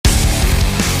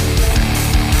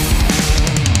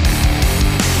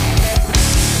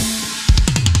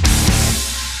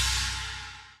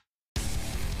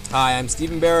Hi, I'm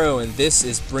Stephen Barrow, and this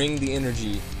is Bring the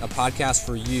Energy, a podcast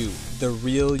for you, the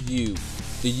real you.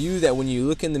 The you that when you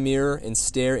look in the mirror and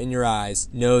stare in your eyes,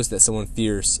 knows that someone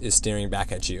fierce is staring back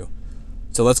at you.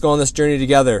 So let's go on this journey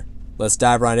together. Let's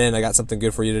dive right in. I got something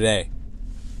good for you today.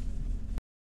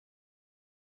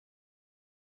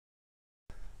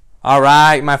 All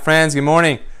right, my friends, good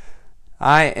morning.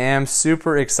 I am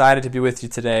super excited to be with you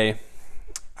today.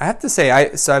 I have to say,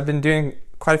 I've been doing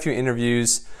quite a few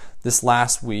interviews this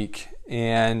last week,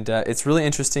 and it's really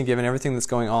interesting given everything that's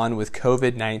going on with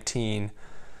COVID-19,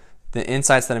 the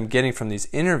insights that I'm getting from these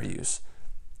interviews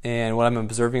and what I'm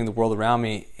observing in the world around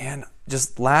me. And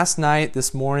just last night,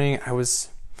 this morning,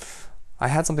 I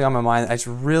had something on my mind that I just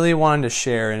really wanted to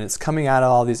share, and it's coming out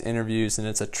of all these interviews, and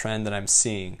it's a trend that I'm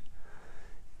seeing.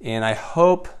 And I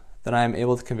hope that I'm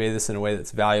able to convey this in a way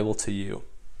that's valuable to you.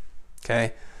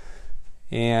 Okay?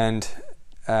 And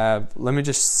let me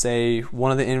just say, one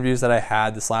of the interviews that I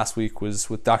had this last week was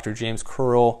with Dr. James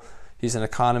Curl. He's an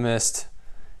economist,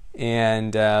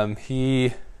 and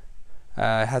he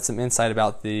had some insight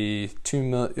about the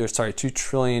 $2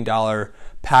 trillion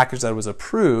package that was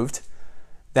approved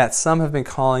that some have been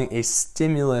calling a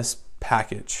stimulus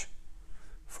package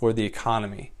for the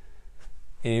economy.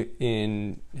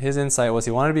 In his insight was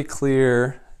he wanted to be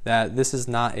clear that this is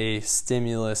not a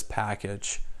stimulus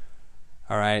package.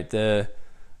 All right, the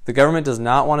government does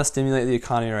not want to stimulate the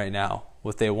economy right now.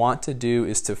 What they want to do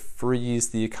is to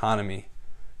freeze the economy.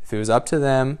 If it was up to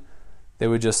them, they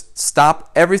would just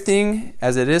stop everything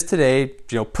as it is today,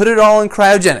 put it all in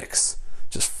cryogenics,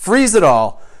 just freeze it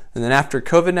all. And then after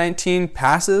COVID-19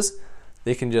 passes,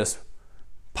 they can just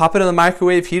pop it in the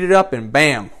microwave, heat it up, and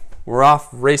bam, we're off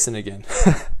racing again.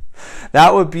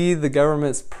 That would be the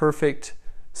government's perfect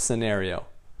scenario,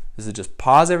 is to just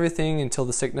pause everything until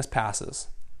the sickness passes,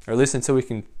 or at least until we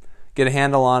can get a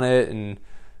handle on it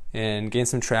and gain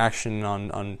some traction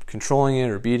on controlling it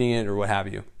or beating it or what have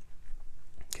you.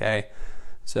 Okay,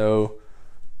 so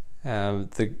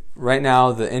right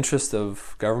now the interest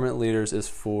of government leaders is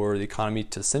for the economy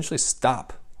to essentially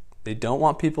stop. They don't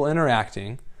want people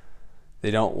interacting.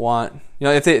 They don't want,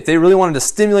 if they really wanted to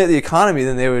stimulate the economy,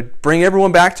 then they would bring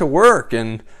everyone back to work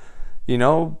and,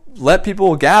 let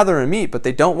people gather and meet. But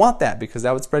they don't want that because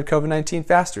that would spread COVID-19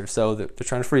 faster. So they're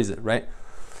trying to freeze it, right?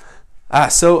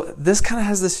 So this kind of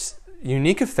has this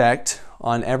unique effect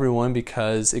on everyone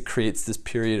because it creates this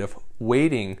period of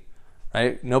waiting,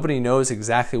 right? Nobody knows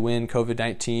exactly when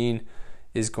COVID-19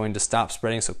 is going to stop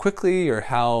spreading so quickly, or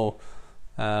how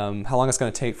long it's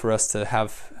going to take for us to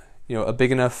have, a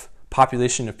big enough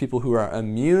population of people who are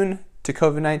immune to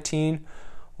COVID-19,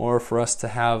 or for us to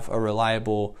have a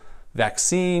reliable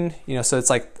vaccine. So it's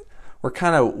like we're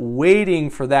kind of waiting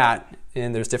for that,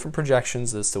 and there's different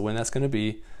projections as to when that's going to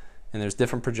be, and there's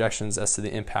different projections as to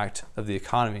the impact of the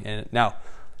economy. And now,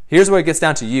 here's where it gets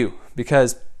down to you,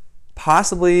 because I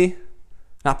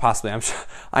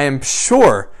am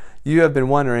sure you have been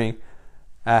wondering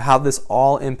how this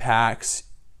all impacts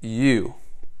you.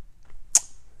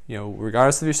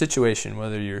 Regardless of your situation,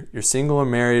 whether you're single or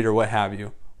married or what have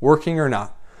you, working or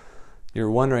not, you're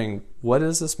wondering, what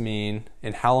does this mean,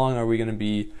 and how long are we going to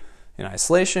be in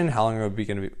isolation? How long are we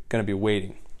going to be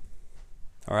waiting?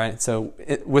 All right. So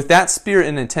with that spirit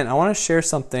and intent, I want to share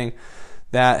something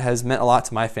that has meant a lot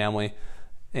to my family,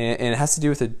 and it has to do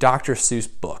with a Dr. Seuss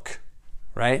book.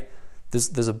 Right?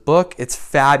 There's a book. It's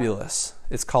fabulous.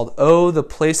 It's called "Oh, the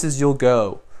Places You'll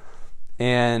Go,"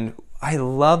 and I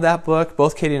love that book.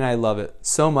 Both Katie and I love it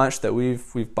so much that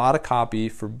we've bought a copy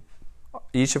for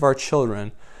each of our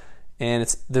children.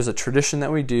 And there's a tradition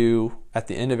that we do at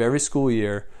the end of every school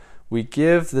year. We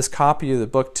give this copy of the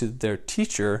book to their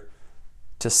teacher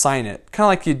to sign it, kind of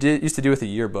like used to do with a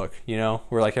yearbook,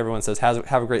 where like everyone says,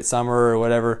 have a great summer or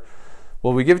whatever.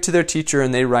 Well, we give it to their teacher,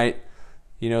 and they write,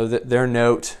 their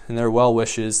note and their well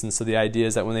wishes. And so the idea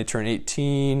is that when they turn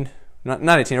 18,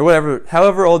 not 18 or whatever,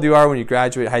 however old you are when you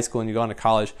graduate high school and you go on to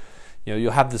college,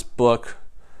 you'll have this book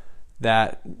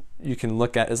that you can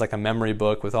look at as like a memory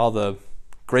book with all the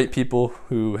great people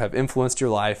who have influenced your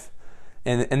life.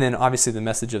 And then obviously the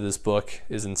message of this book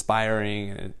is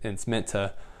inspiring, and it's meant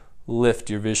to lift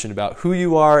your vision about who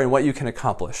you are and what you can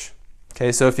accomplish.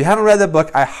 Okay, so if you haven't read that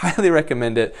book, I highly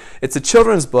recommend it. It's a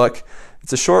children's book.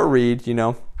 It's a short read,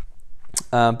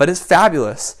 but it's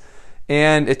fabulous.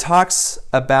 And it talks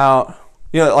about,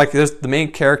 like there's the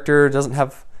main character doesn't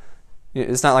have,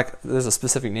 it's not like there's a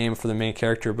specific name for the main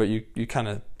character, but you kind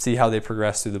of see how they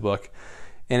progress through the book.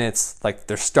 And it's like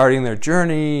they're starting their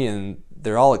journey, and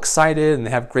they're all excited, and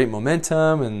they have great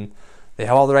momentum, and they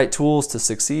have all the right tools to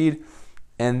succeed.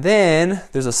 And then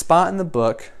there's a spot in the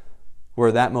book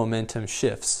where that momentum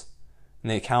shifts, and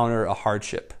they encounter a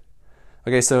hardship.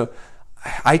 Okay, so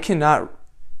I cannot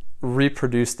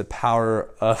reproduce the power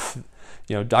of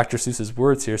Dr. Seuss's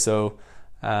words here, so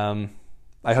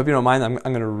I hope you don't mind. I'm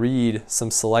going to read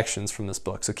some selections from this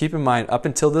book. So keep in mind, up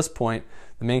until this point,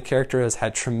 the main character has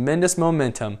had tremendous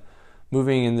momentum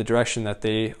moving in the direction that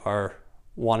they are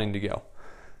wanting to go.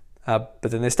 But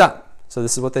then they stop. So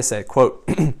this is what they say, quote,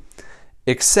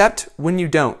 "Accept when you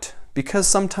don't, because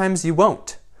sometimes you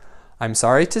won't. I'm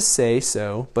sorry to say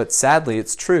so, but sadly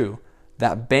it's true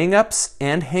that bang-ups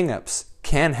and hang-ups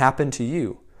can happen to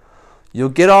you. You'll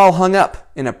get all hung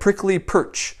up in a prickly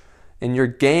perch, and your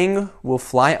gang will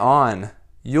fly on.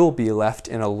 You'll be left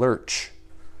in a lurch.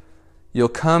 You'll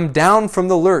come down from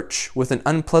the lurch with an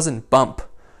unpleasant bump,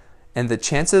 and the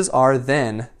chances are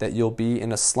then that you'll be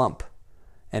in a slump.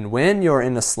 And when you're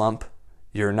in a slump,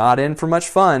 you're not in for much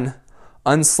fun.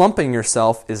 Unslumping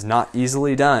yourself is not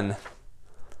easily done.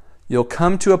 You'll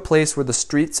come to a place where the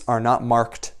streets are not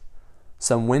marked.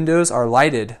 Some windows are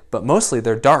lighted, but mostly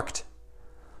they're darked.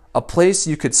 A place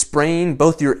you could sprain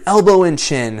both your elbow and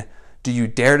chin. Do you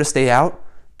dare to stay out?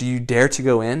 Do you dare to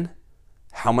go in?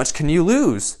 How much can you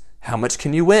lose? How much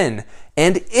can you win?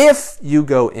 And if you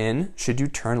go in, should you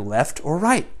turn left or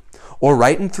right? Or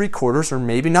right and 3/4, or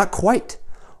maybe not quite?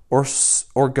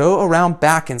 Or go around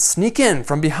back and sneak in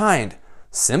from behind?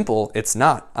 Simple it's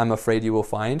not, I'm afraid you will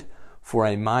find, for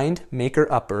a mind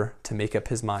maker upper to make up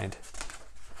his mind.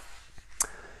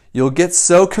 You'll get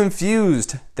so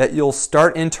confused that you'll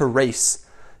start into race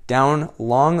down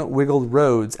long wiggled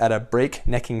roads at a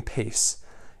break-necking pace,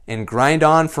 and grind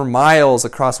on for miles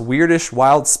across weirdish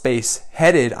wild space,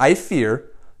 headed, I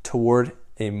fear, toward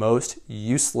a most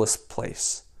useless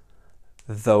place,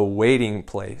 the waiting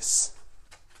place.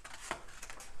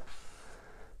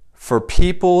 For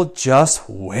people just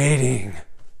waiting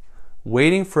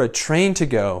for a train to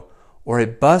go, or a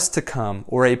bus to come,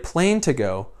 or a plane to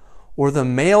go, or the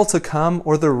mail to come,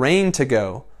 or the rain to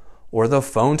go, or the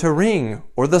phone to ring,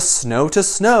 or the snow to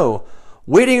snow,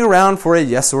 waiting around for a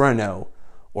yes or a no,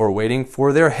 or waiting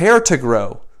for their hair to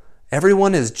grow.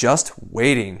 Everyone is just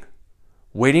waiting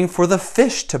for the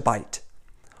fish to bite,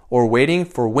 or waiting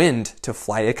for wind to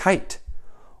fly a kite,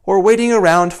 or waiting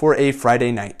around for a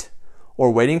Friday night,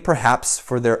 or waiting perhaps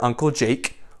for their Uncle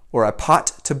Jake, or a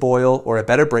pot to boil, or a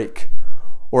bed to break,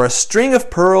 or a string of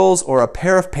pearls, or a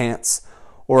pair of pants,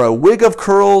 or a wig of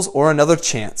curls, or another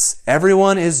chance.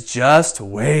 Everyone is just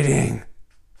waiting.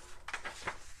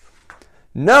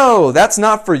 No, that's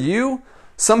not for you.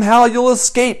 Somehow you'll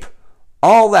escape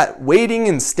all that waiting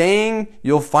and staying.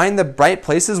 You'll find the bright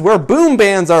places where boom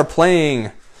bands are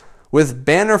playing. With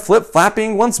banner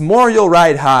flip-flapping, once more you'll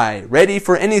ride high, ready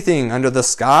for anything under the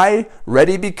sky,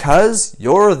 ready because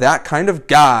you're that kind of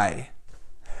guy.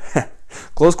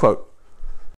 Close quote.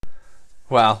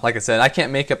 Wow, like I said, I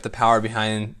can't make up the power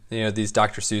behind these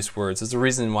Dr. Seuss words. There's a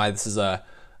reason why this is a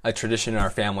tradition in our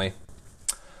family.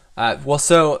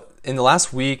 So in the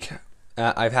last week,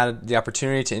 I've had the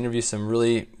opportunity to interview some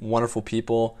really wonderful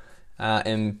people,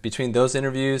 and between those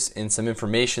interviews and some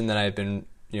information that I've been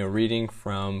reading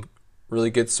from really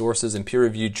good sources and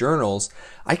peer-reviewed journals,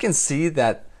 I can see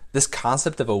that this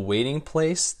concept of a waiting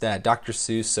place that Dr.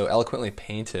 Seuss so eloquently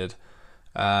painted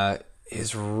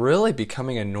is really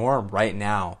becoming a norm right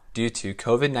now due to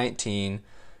COVID-19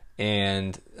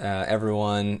 and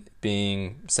everyone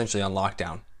being essentially on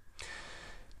lockdown.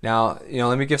 Now,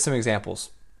 let me give some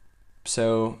examples.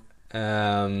 So,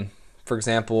 for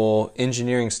example,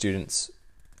 engineering students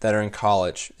that are in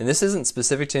college, and this isn't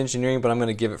specific to engineering, but I'm going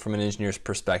to give it from an engineer's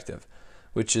perspective,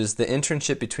 which is the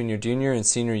internship between your junior and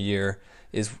senior year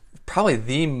is probably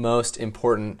the most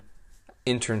important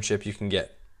internship you can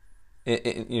get.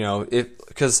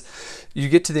 Because you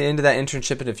get to the end of that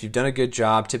internship, and if you've done a good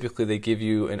job, typically they give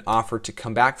you an offer to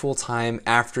come back full time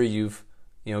after you've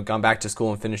gone back to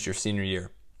school and finished your senior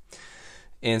year.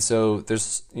 And so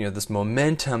there's this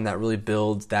momentum that really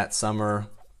builds that summer.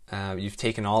 You've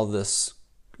taken all of this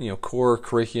core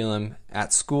curriculum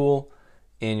at school,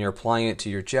 and you're applying it to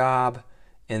your job,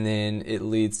 and then it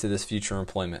leads to this future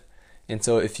employment. And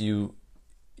so if you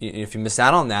miss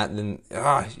out on that, then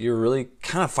you're really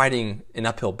kind of fighting an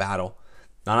uphill battle.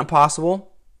 Not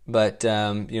impossible, but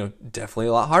definitely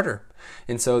a lot harder.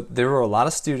 And so there were a lot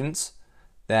of students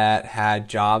that had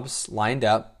jobs lined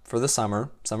up for the summer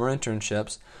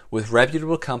internships with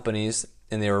reputable companies,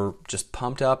 and they were just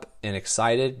pumped up and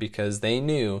excited because they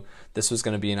knew this was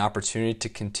going to be an opportunity to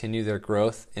continue their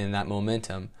growth in that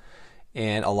momentum.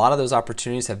 And a lot of those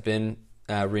opportunities have been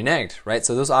reneged, right?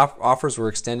 So those offers were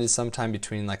extended sometime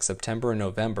between like September and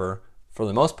November for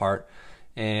the most part,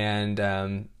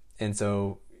 and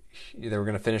so they were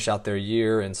going to finish out their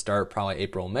year and start probably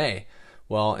April, May.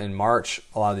 Well, in March,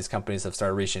 a lot of these companies have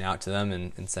started reaching out to them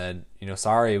and said,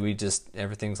 sorry,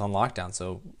 everything's on lockdown,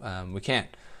 so we can't.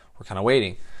 We're kind of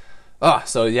waiting.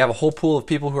 So you have a whole pool of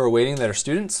people who are waiting that are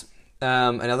students.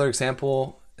 Another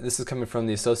example, this is coming from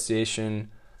the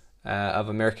Association of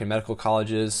American Medical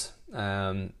Colleges.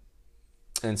 And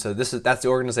so that's the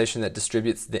organization that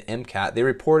distributes the MCAT. They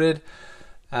reported,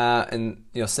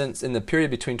 since in the period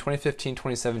between 2015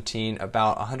 2017,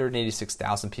 about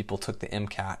 186,000 people took the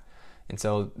MCAT. And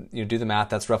so do the math,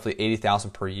 that's roughly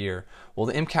 80,000 per year. Well,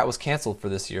 the MCAT was canceled for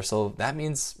this year, so that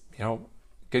means,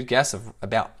 good guess of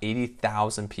about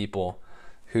 80,000 people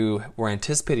who were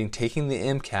anticipating taking the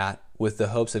MCAT with the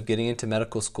hopes of getting into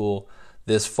medical school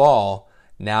this fall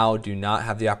now do not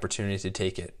have the opportunity to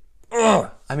take it.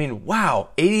 Ugh! I mean, wow,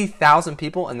 80,000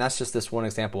 people, and that's just this one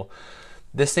example.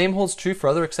 The same holds true for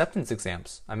other acceptance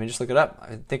exams. I mean, just look it up.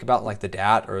 Think about like the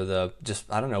DAT or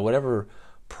whatever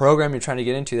program you're trying to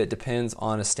get into that depends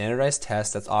on a standardized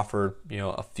test that's offered,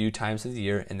 a few times of the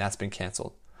year, and that's been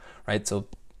canceled, right? So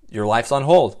your life's on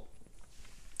hold.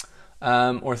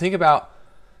 Or think about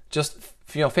just,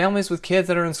 families with kids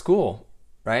that are in school,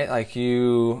 right? Like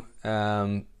you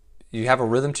have a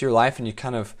rhythm to your life and you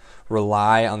kind of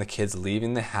rely on the kids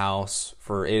leaving the house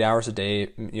for 8 hours a day,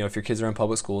 if your kids are in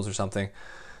public schools or something,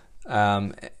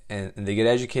 and they get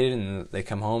educated and they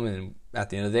come home and at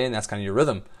the end of the day, and that's kind of your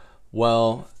rhythm.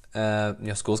 Well,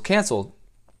 school's canceled,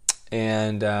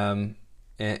 and boy,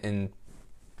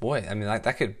 I mean,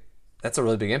 that's a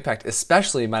really big impact,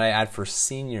 especially, might I add, for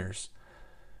seniors,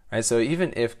 right? So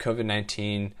even if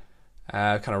COVID-19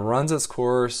 kind of runs its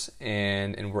course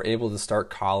and we're able to start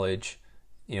college,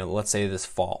 let's say this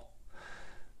fall.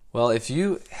 Well, if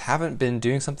you haven't been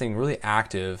doing something really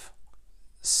active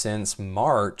since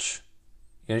March,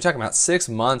 you're talking about 6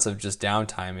 months of just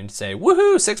downtime, and say,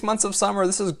 woohoo, 6 months of summer,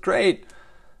 this is great.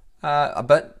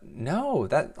 But no,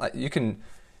 that you can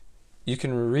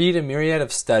read a myriad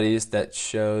of studies that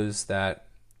shows that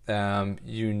your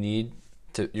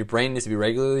brain needs to be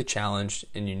regularly challenged,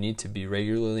 and you need to be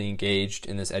regularly engaged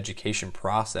in this education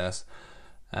process.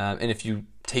 And if you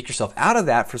take yourself out of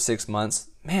that for 6 months,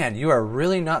 man, you are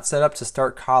really not set up to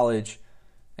start college,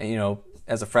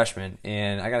 as a freshman.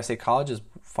 And I gotta say, college is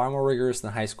far more rigorous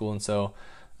than high school. And so,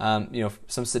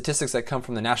 some statistics that come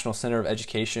from the National Center of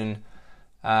Education,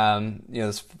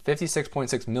 there's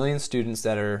 56.6 million students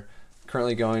that are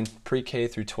currently going pre-K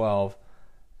through 12.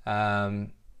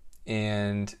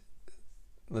 And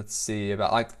let's see,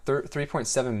 about like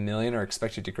 3.7 million are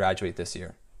expected to graduate this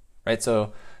year, right?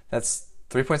 So that's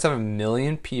 3.7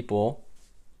 million people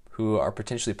who are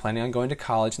potentially planning on going to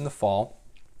college in the fall,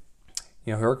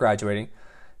 who are graduating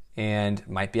and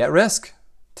might be at risk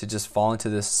to just fall into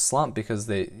this slump because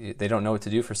they don't know what to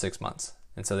do for 6 months.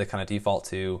 And so they kind of default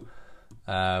to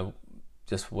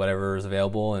just whatever is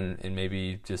available and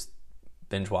maybe just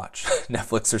binge watch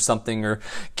Netflix or something, or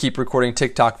keep recording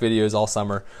TikTok videos all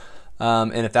summer.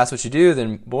 And if that's what you do,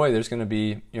 then boy, there's going to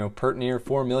be, pert near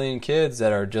 4 million kids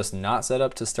that are just not set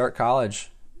up to start college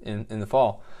in the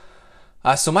fall.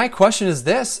 So my question is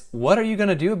this: what are you going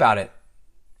to do about it?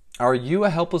 Are you a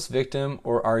helpless victim,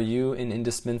 or are you an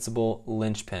indispensable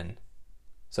linchpin?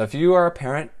 So if you are a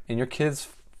parent and your kids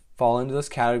fall into this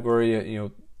category,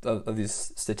 of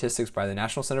these statistics by the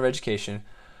National Center of Education,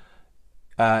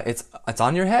 it's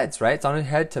on your heads, right? It's on your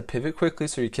head to pivot quickly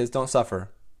so your kids don't suffer,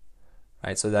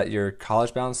 right? So that your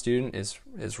college-bound student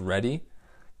is ready,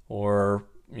 or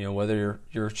whether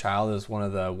your child is one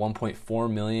of the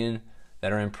 1.4 million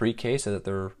that are in pre-K, so that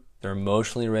they're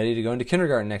emotionally ready to go into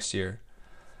kindergarten next year,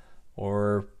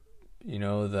 or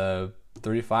the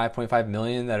 35.5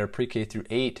 million that are pre-K through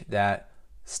 8 that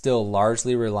still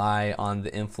largely rely on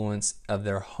the influence of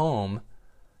their home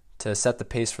to set the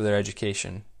pace for their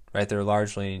education, right? They're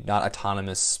largely not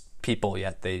autonomous people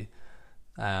yet. They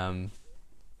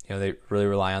they really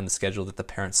rely on the schedule that the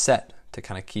parents set to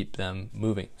kind of keep them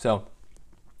moving. So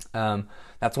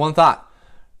that's one thought,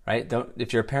 right?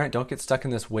 If you're a parent, don't get stuck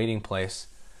in this waiting place.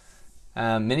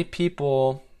 Many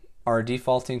people are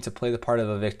defaulting to play the part of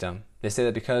a victim. They say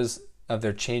that because of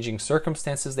their changing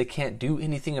circumstances, they can't do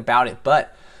anything about it.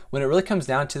 But when it really comes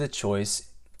down to the choice,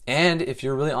 and if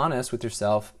you're really honest with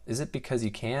yourself, is it because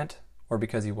you can't or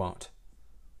because you won't?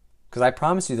 Because I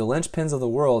promise you, the linchpins of the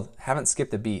world haven't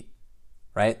skipped a beat,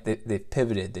 right? They've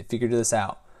pivoted. They figured this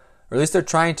out. Or at least they're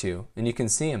trying to, and you can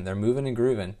see them. They're moving and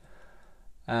grooving.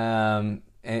 And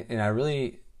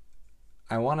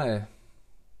I want to,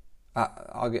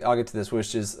 I'll get to this,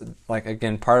 which is, like,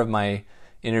 again, part of my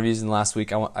interviews in the last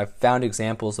week. I found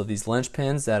examples of these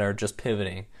linchpins that are just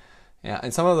pivoting. Yeah,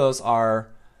 and some of those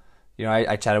are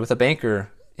I chatted with a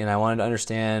banker, and I wanted to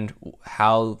understand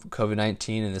how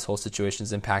COVID-19 and this whole situation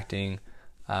is impacting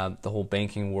the whole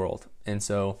banking world. And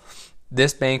so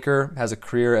this banker has a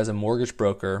career as a mortgage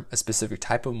broker, a specific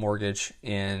type of mortgage,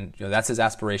 and that's his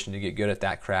aspiration, to get good at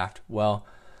that craft. Well,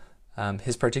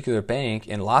 his particular bank,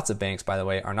 and lots of banks, by the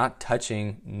way, are not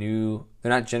they're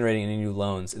not generating any new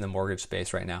loans in the mortgage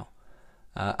space right now.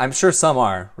 I'm sure some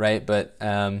are, right? But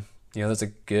there's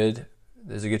a good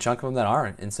chunk of them that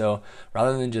aren't. And so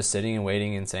rather than just sitting and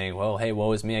waiting and saying, well, hey,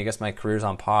 woe is me, I guess my career's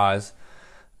on pause,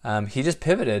 he just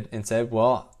pivoted and said,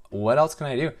 well, what else can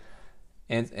I do?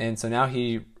 And so now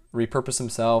he repurposed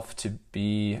himself to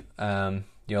be a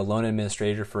loan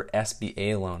administrator for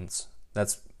SBA loans.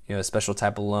 That's a special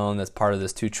type of loan that's part of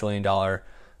this $2 trillion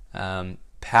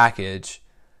package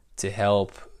to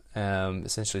help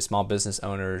essentially small business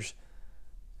owners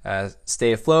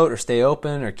stay afloat or stay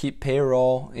open or keep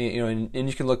payroll. And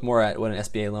you can look more at what an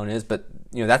SBA loan is, but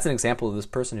that's an example of this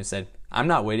person who said, I'm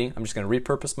not waiting. I'm just going to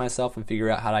repurpose myself and figure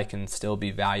out how I can still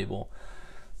be valuable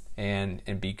and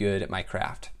be good at my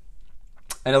craft.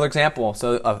 Another example,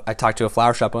 so I talked to a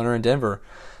flower shop owner in Denver.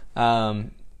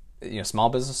 Small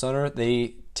business owner,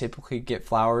 they typically get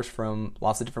flowers from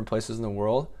lots of different places in the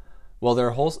world. Well,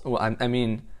 they're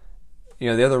the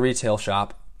other retail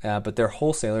shop, but their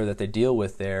wholesaler that they deal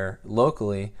with there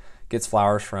locally gets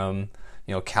flowers from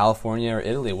California or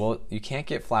Italy. Well, you can't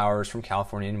get flowers from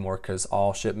California anymore because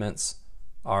all shipments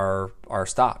are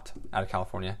stopped out of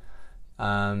California,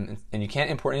 and you can't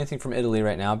import anything from Italy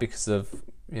right now because of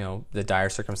the dire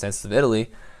circumstances of Italy.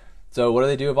 So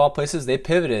what do? Of all places, they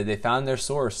pivoted. They found their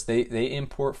source. They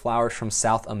import flowers from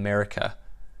South America.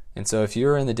 And so if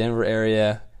you're in the Denver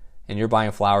area and you're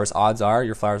buying flowers, odds are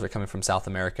your flowers are coming from South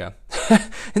America.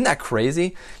 Isn't that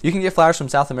crazy? You can get flowers from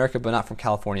South America, but not from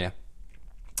California.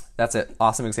 That's an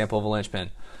awesome example of a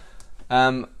linchpin.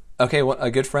 A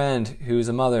good friend who's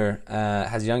a mother,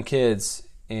 has young kids,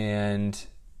 and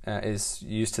is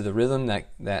used to the rhythm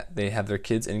that they have their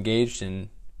kids engaged in.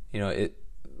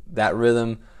 That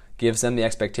rhythm gives them the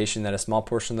expectation that a small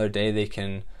portion of their day they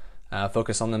can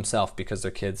focus on themselves because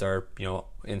their kids are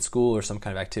in school or some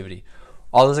kind of activity.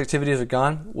 All those activities are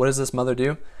gone. What does this mother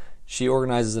do? She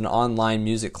organizes an online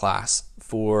music class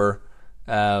for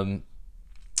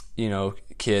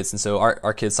kids, and so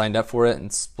our kids signed up for it, and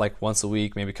it's like once a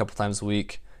week, maybe a couple times a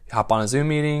week. You hop on a Zoom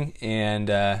meeting and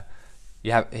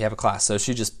you have a class. So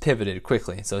she just pivoted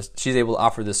quickly. So she's able to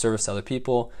offer this service to other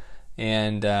people,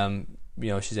 and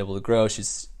she's able to grow.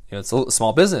 She's it's a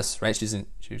small business, right? She's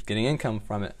getting income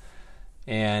from it,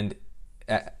 and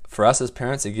for us as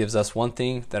parents, it gives us one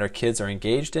thing that our kids are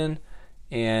engaged in,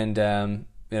 and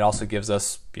it also gives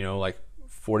us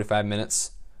 45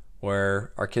 minutes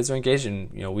where our kids are engaged and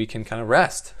we can kind of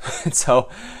rest. And so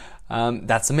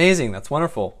that's amazing. That's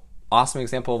wonderful. Awesome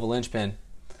example of a linchpin.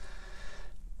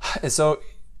 And so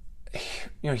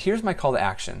here's my call to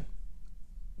action.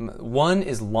 One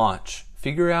is launch.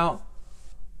 Figure out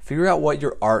what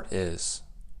your art is,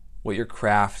 what your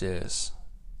craft is,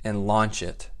 and launch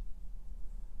it.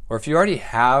 Or if you already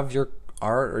have your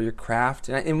art or your craft,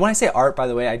 and when I say art, by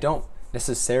the way, I don't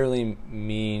necessarily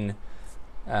mean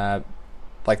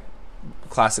like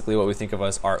classically what we think of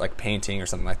as art, like painting or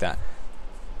something like that.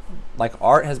 Like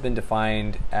art has been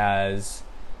defined as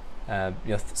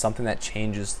something that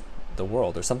changes the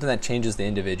world or something that changes the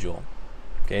individual.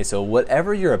 Okay, so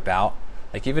whatever you're about,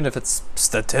 like even if it's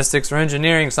statistics or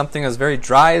engineering, something as very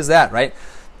dry as that, right?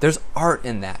 There's art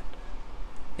in that,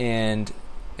 and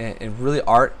really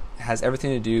art has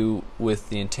everything to do with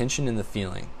the intention and the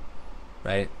feeling,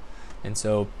 right? And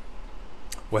so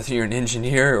whether you're an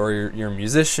engineer or you're a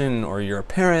musician or you're a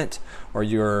parent or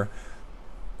you're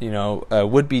a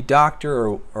would-be doctor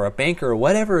or a banker or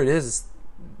whatever it is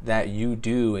that you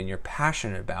do and you're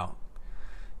passionate about,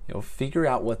 figure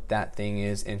out what that thing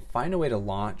is and find a way to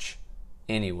launch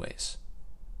anyways,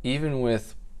 even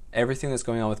with everything that's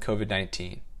going on with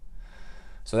COVID-19.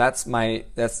 So that's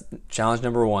challenge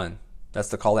number one. That's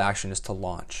the call to action, is to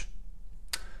launch.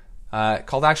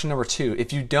 Call to action number two,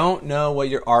 if you don't know what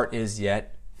your art is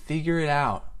yet, figure it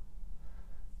out.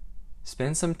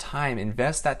 Spend some time,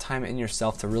 invest that time in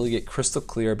yourself to really get crystal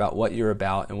clear about what you're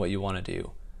about and what you want to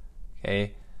do.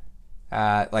 Okay?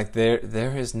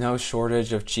 There is no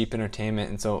shortage of cheap entertainment,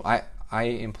 and so I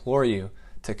implore you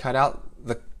to cut out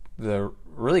the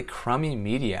really crummy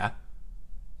media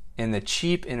and the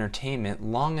cheap entertainment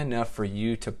long enough for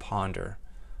you to ponder.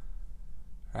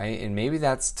 Right? And maybe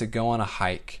that's to go on a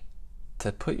hike,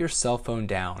 to put your cell phone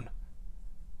down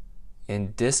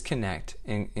and disconnect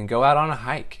and go out on a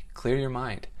hike, clear your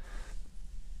mind.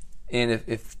 And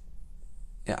if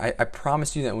I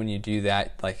promise you that when you do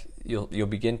that, like you'll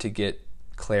begin to get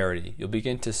clarity. You'll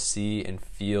begin to see and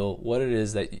feel what it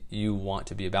is that you want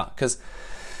to be about. Because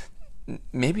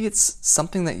maybe it's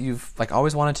something that you've like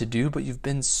always wanted to do, but you've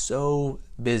been so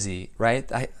busy, right?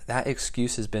 That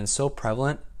excuse has been so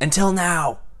prevalent until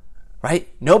now, right?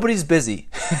 Nobody's busy.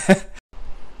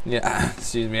 Yeah,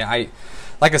 excuse me.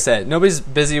 Like I said, nobody's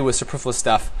busy with superfluous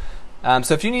stuff.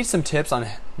 So if you need some tips on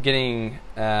getting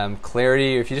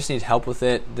clarity, or if you just need help with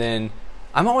it, then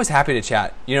I'm always happy to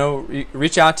chat.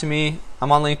 Reach out to me.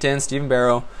 I'm on LinkedIn, Stephen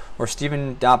Barrow, or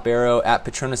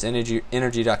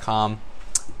Stephen.barrow@PatronusEnergy.com.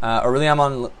 Or really, I'm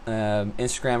on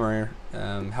Instagram, or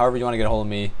however you want to get a hold of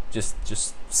me.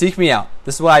 Just seek me out.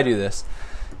 This is why I do this.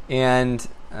 And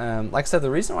like I said,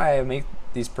 the reason why I make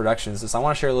these productions is I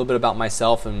want to share a little bit about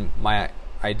myself and my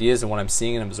ideas and what I'm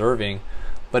seeing and observing.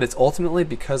 But it's ultimately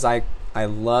because I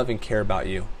love and care about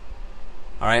you.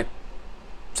 All right.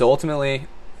 So ultimately,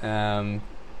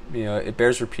 it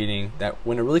bears repeating that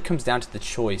when it really comes down to the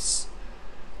choice,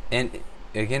 and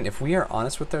again, if we are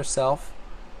honest with ourselves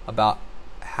about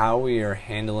how we are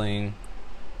handling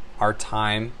our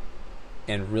time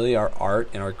and really our art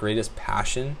and our greatest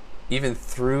passion, even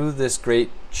through this great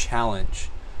challenge,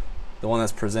 the one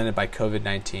that's presented by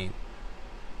COVID-19,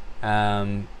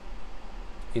 in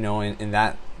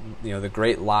that, the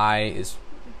great lie is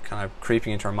kind of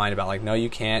creeping into our mind about like, no, you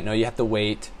can't, no, you have to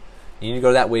wait. You need to go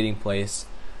to that waiting place.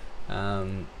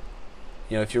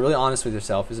 If you're really honest with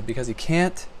yourself, is it because you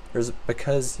can't, or is it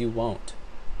because you won't?